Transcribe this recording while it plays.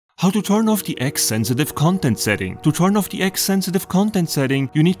How to turn off the X-sensitive content setting. To turn off the X-sensitive content setting,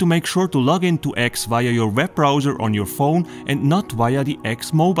 you need to make sure to log into X via your web browser on your phone and not via the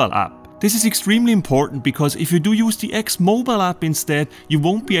X mobile app. This is extremely important because if you do use the X mobile app instead, you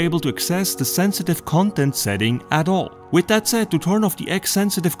won't be able to access the sensitive content setting at all. With that said, to turn off the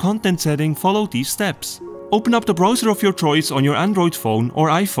X-sensitive content setting, follow these steps. Open up the browser of your choice on your Android phone or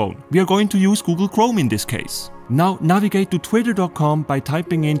iPhone. We are going to use Google Chrome in this case. Now navigate to twitter.com by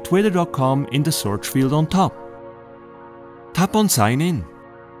typing in twitter.com in the search field on top. Tap on Sign In.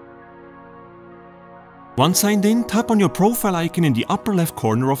 Once signed in, tap on your profile icon in the upper left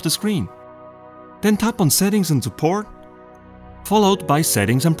corner of the screen. Then tap on Settings and Support, followed by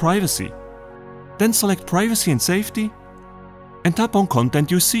Settings and Privacy. Then select Privacy and Safety and tap on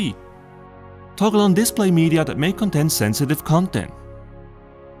Content You See. Toggle on Display Media that may contain sensitive content.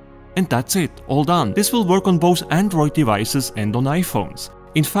 And that's it, all done. This will work on both Android devices and on iPhones.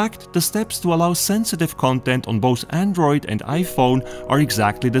 In fact, the steps to allow sensitive content on both Android and iPhone are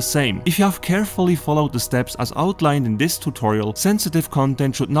exactly the same. If you have carefully followed the steps as outlined in this tutorial, sensitive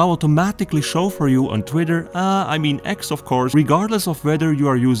content should now automatically show for you on Twitter, I mean X of course, regardless of whether you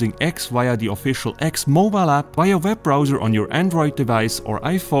are using X via the official X mobile app, via web browser on your Android device or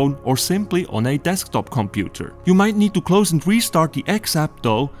iPhone, or simply on a desktop computer. You might need to close and restart the X app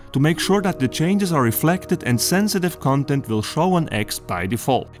though, to make sure that the changes are reflected and sensitive content will show on X by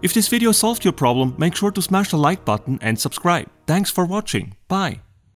default. If this video solved your problem, make sure to smash the like button and subscribe. Thanks for watching. Bye.